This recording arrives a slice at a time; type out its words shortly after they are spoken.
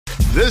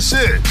This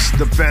is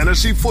the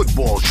Fantasy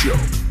Football Show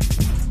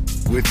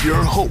with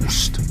your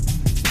host,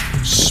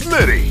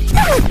 Smitty.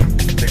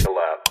 Take a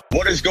lap.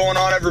 What is going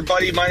on,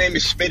 everybody? My name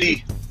is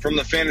Smitty from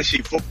the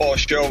Fantasy Football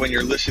Show, and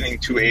you're listening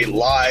to a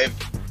live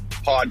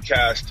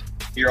podcast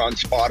here on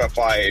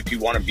Spotify. If you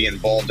want to be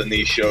involved in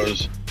these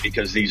shows,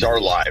 because these are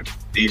live,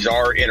 these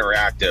are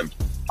interactive.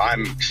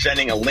 I'm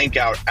sending a link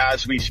out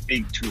as we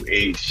speak to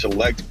a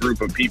select group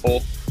of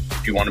people.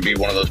 If you want to be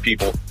one of those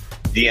people,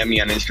 DM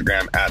me on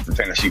Instagram at the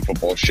Fantasy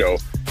Football Show,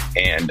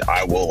 and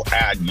I will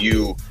add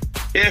you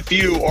if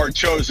you are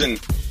chosen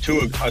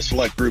to a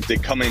select group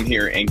that come in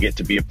here and get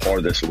to be a part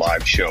of this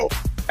live show.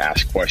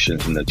 Ask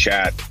questions in the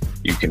chat.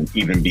 You can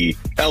even be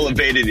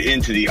elevated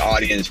into the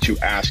audience to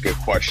ask a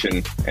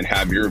question and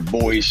have your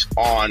voice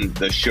on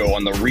the show,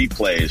 on the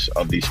replays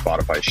of these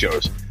Spotify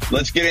shows.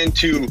 Let's get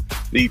into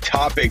the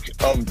topic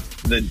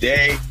of the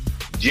day.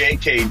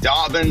 J.K.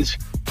 Dobbins.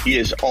 He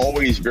is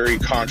always very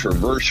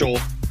controversial.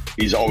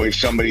 He's always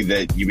somebody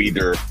that you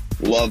either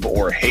love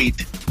or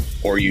hate,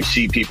 or you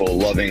see people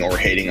loving or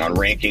hating on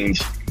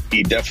rankings.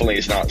 He definitely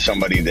is not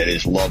somebody that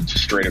is loved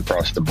straight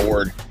across the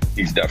board.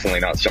 He's definitely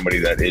not somebody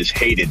that is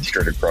hated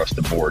straight across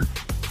the board.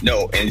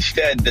 No,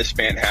 instead, this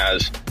man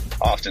has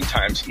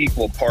oftentimes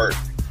equal part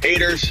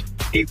haters,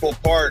 equal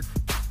part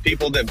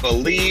people that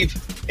believe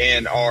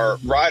and are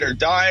ride or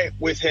die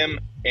with him.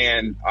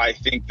 And I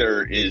think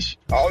there is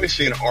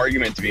obviously an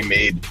argument to be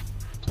made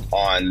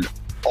on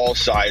all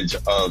sides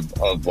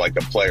of like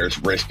a player's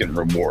risk and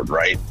reward,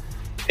 right?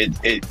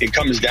 It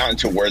comes down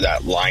to where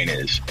that line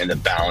is and the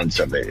balance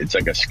of it. It's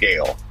like a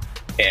scale.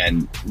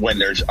 And when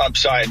there's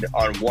upside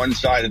on one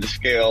side of the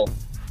scale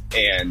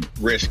and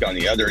risk on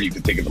the other, you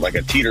can think of it like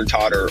a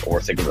teeter-totter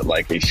or think of it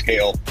like a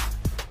scale.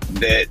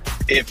 That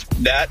if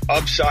that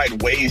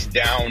upside weighs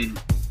down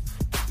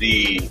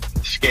the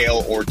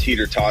scale or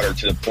teeter-totter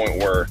to the point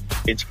where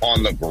it's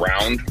on the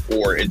ground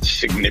or it's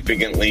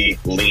significantly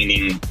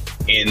leaning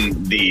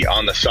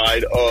on the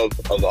side of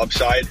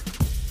upside,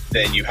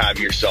 then you have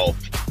yourself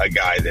a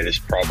guy that is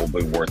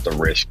probably worth the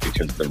risk,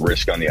 because the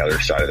risk on the other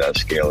side of that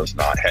scale is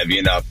not heavy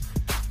enough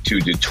to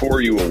detour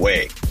you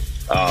away.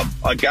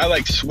 A guy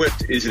like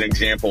Swift is an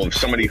example of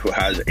somebody who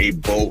has a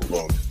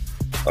boatload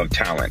of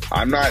talent.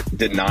 I'm not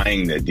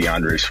denying that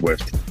DeAndre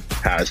Swift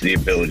has the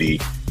ability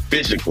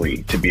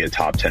physically to be a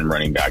top 10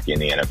 running back in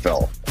the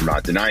NFL. I'm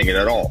not denying it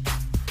at all.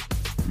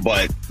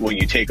 But when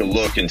you take a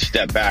look and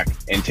step back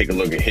and take a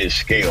look at his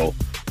scale,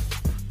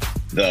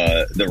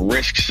 the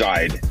risk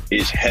side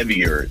is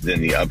heavier than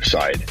the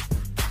upside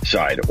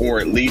side, or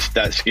at least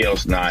that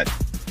scale's not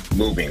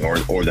moving,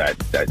 or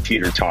that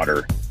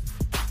teeter-totter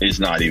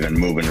is not even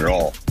moving at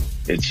all.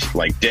 It's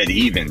like dead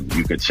even,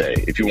 you could say,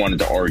 if you wanted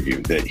to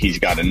argue that he's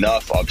got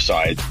enough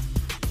upside.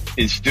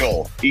 Is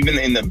still, even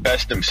in the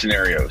best of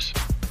scenarios,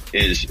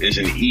 is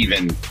an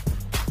even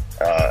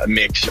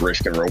mix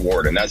risk and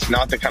reward. And that's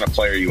not the kind of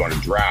player you want to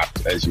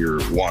draft as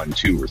your 1,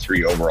 2, or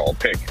 3 overall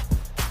pick.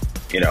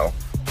 You know,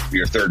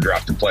 your third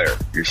drafted player,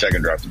 your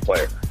second drafted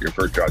player, your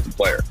first drafted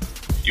player.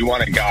 You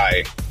want a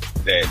guy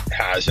that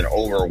has an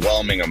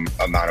overwhelming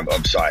amount of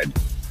upside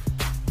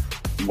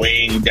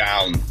weighing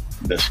down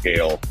the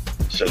scale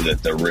so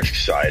that the risk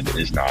side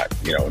is not,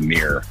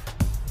 near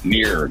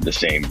the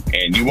same.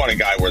 And you want a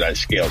guy where that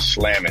scale's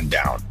slamming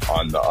down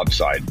on the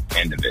upside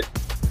end of it.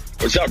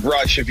 What's up,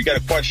 Rush? If you got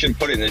a question,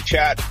 put it in the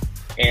chat.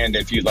 And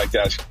if you'd like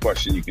to ask a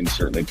question, you can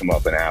certainly come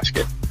up and ask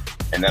it.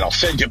 And then I'll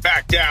send you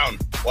back down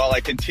while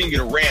I continue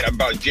to rant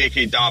about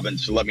J.K.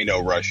 Dobbins. So let me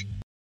know, Rush.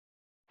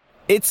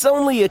 It's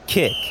only a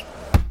kick,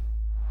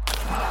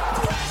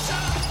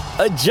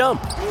 a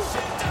jump,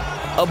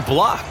 a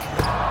block.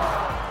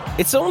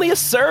 It's only a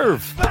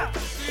serve.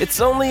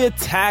 It's only a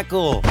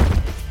tackle,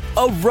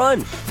 a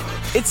run.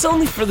 It's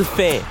only for the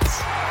fans.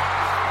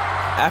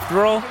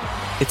 After all,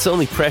 it's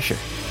only pressure.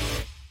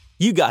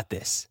 You got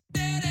this.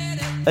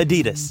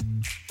 Adidas.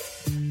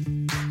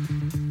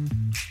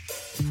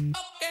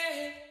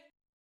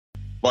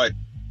 But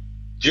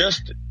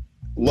just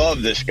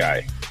love this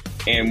guy.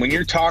 And when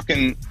you're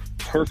talking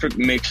perfect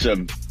mix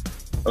of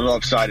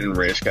upside and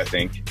risk, I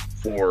think,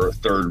 for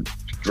third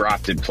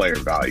drafted player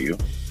value,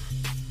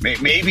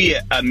 maybe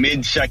a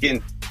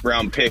mid-second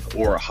round pick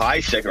or a high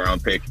second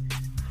round pick,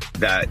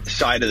 that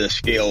side of the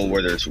scale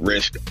where there's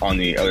risk on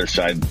the other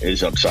side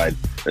is upside.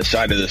 The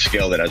side of the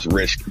scale that has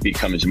risk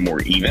becomes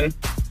more even.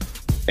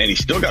 And he's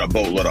still got a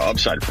boatload of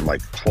upside from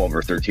like 12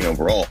 or 13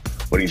 overall,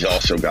 but he's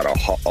also got a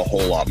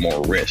whole lot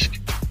more risk.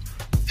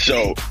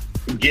 So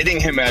getting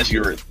him as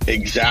your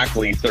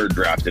exactly third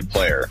drafted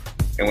player,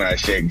 and when I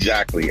say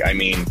exactly, I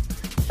mean,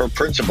 for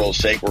principle's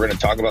sake, we're going to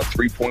talk about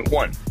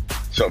 3.1.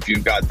 So if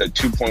you've got the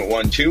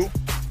 2.12,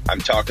 I'm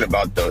talking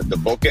about the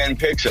bookend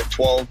picks at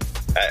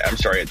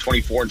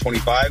 24 and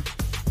 25.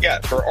 Yeah,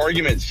 for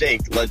argument's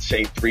sake, let's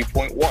say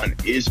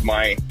 3.1 is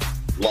my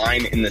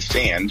line in the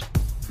sand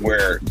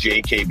where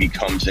JK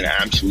becomes an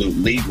absolute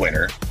league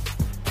winner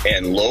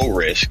and low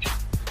risk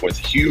with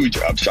huge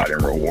upside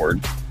and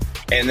reward.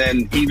 And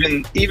then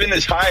even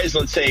as high as,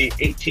 let's say,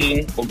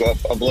 18, we'll go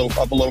up a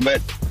little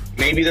bit.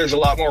 Maybe there's a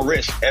lot more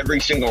risk every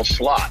single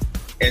slot.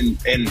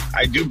 And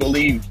I do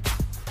believe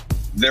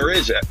there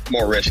is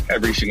more risk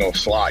every single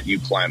slot you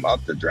climb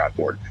up the draft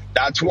board.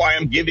 That's why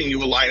I'm giving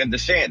you a line in the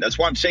sand. That's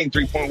why I'm saying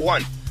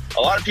 3.1. A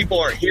lot of people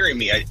aren't hearing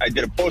me. I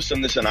did a post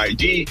on this on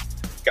IG,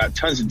 got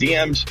tons of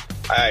DMs.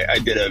 I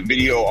did a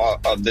video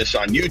of this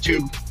on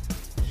YouTube.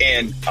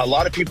 And a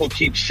lot of people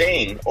keep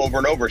saying over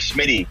and over,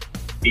 Smitty,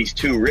 he's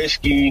too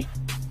risky.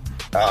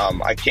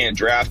 I can't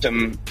draft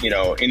him,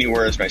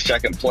 anywhere as my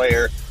second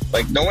player.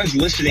 Like, no one's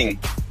listening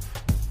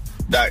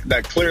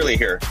that clearly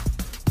here.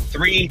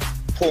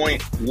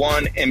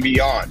 3.1 and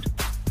beyond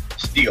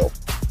steal.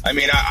 I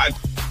mean,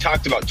 I've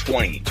talked about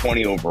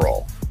 20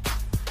 overall.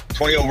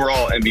 20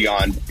 overall and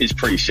beyond is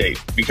pretty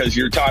safe because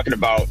you're talking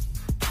about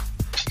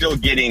still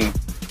getting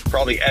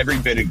probably every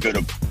bit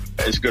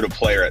as good a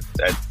player at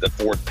the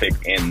fourth pick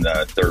in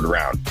the third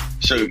round.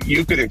 So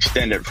you could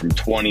extend it from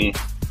 20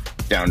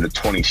 down to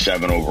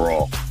 27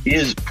 overall. He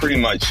is pretty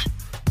much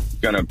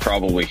going to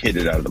probably hit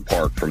it out of the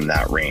park from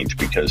that range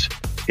because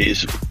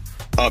his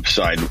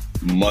upside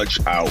much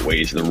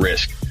outweighs the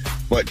risk.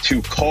 But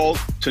to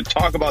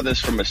talk about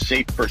this from a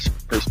safe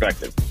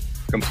perspective,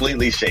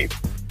 completely safe,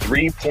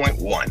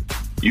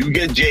 3.1. You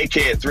get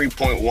JK at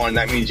 3.1,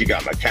 that means you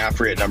got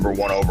McCaffrey at number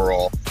 1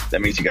 overall.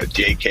 That means you got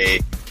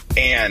JK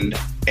and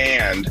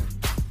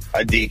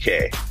a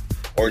DK,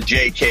 or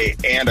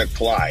JK and a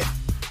Clyde,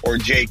 or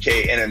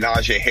JK and a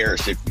Najee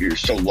Harris if you're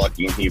so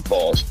lucky and he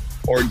falls,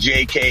 or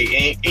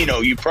JK,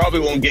 you probably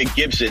won't get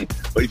Gibson,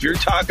 but if you're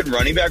talking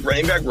running back,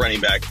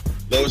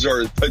 those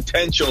are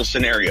potential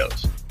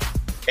scenarios.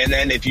 And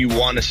then if you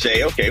want to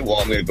say, okay, well,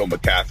 I'm going to go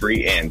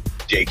McCaffrey and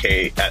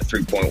JK at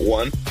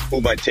 3.1, who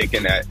am I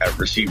taking at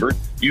receiver?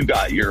 You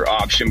got your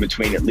option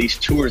between at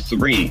least 2 or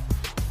 3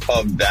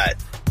 of that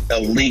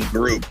elite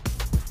group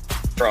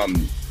from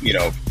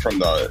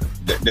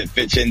that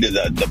fits into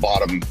the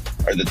bottom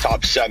or the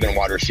top 7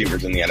 wide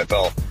receivers in the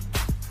NFL,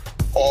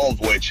 all of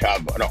which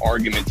have an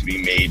argument to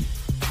be made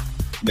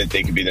that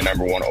they could be the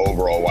number 1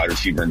 overall wide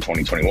receiver in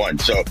 2021.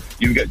 So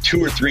you've got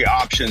 2 or 3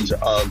 options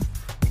of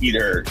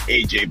either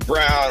A.J.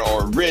 Brown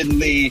or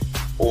Ridley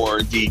or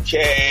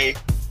DK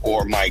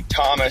or Mike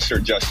Thomas or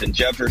Justin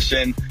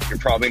Jefferson. You're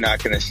probably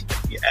not going to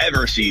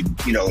ever see,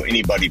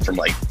 anybody from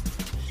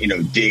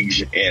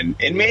Diggs and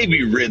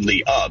maybe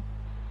Ridley up.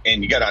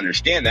 And you got to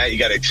understand that. You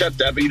got to accept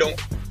that, but you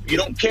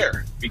don't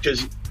care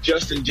because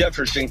Justin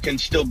Jefferson can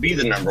still be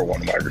the number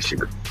 1 wide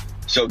receiver.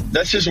 So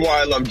this is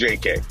why I love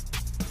JK.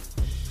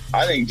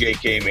 I think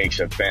JK makes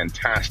a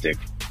fantastic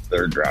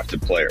third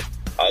drafted player.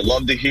 I'd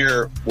love to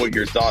hear what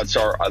your thoughts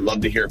are. I'd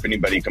love to hear if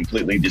anybody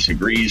completely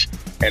disagrees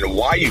and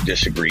why you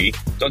disagree.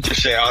 Don't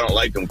just say, I don't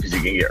like him because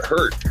he can get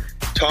hurt.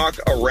 Talk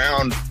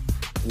around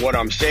what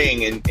I'm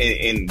saying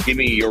and give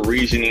me your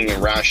reasoning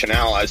and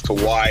rationale as to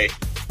why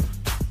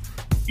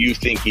you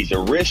think he's a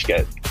risk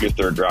at your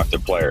third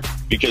drafted player.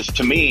 Because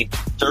to me,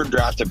 third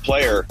drafted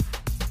player,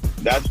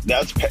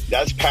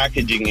 that's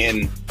packaging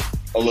in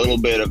a little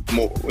bit of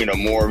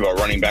more of a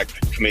running back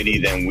committee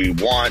than we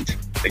want.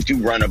 They do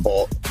run the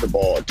ball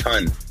a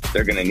ton.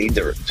 They're going to need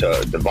to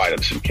divide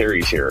up some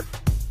carries here.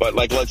 But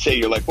let's say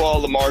you're like,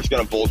 well, Lamar's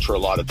going to vulture a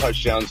lot of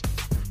touchdowns.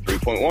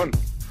 3.1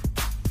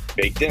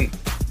 baked in.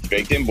 It's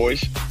baked in,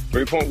 boys.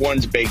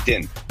 3.1's baked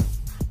in.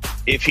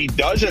 If he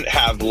doesn't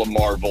have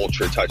Lamar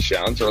vulture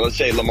touchdowns, or let's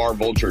say Lamar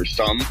vultures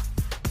some,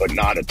 but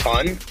not a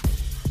ton,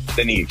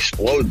 then he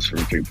explodes from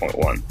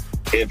 3.1.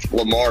 If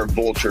Lamar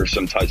vultures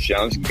some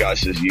touchdowns,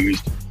 Gus is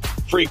used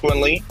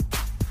frequently,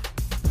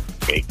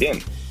 baked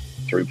in.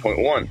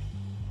 3.1.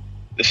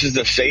 This is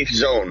the safe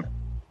zone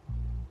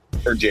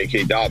for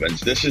J.K. Dobbins.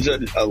 This is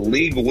a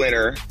league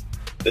winner.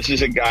 This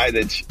is a guy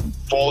that's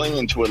falling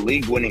into a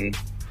league-winning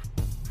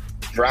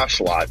draft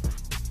slot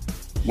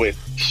with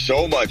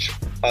so much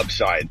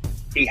upside.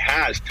 He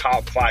has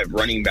top 5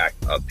 running back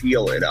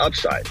appeal and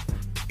upside.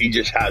 He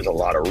just has a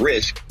lot of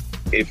risk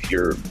if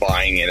you're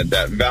buying in at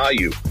that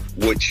value,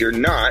 which you're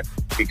not,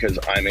 because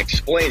I'm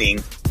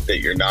explaining that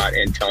you're not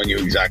and telling you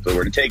exactly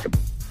where to take him.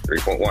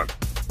 3.1.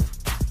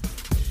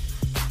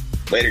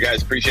 Later,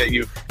 guys. Appreciate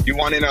you. If you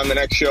want in on the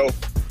next show,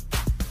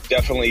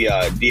 definitely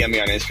DM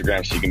me on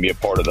Instagram so you can be a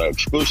part of the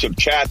exclusive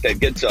chat that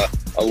gets a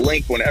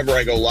link whenever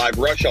I go live.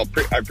 Rush, I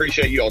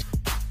appreciate you all.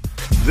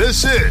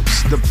 This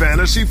is the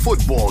Fantasy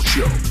Football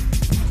Show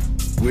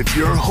with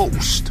your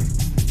host,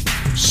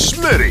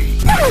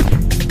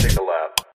 Smitty.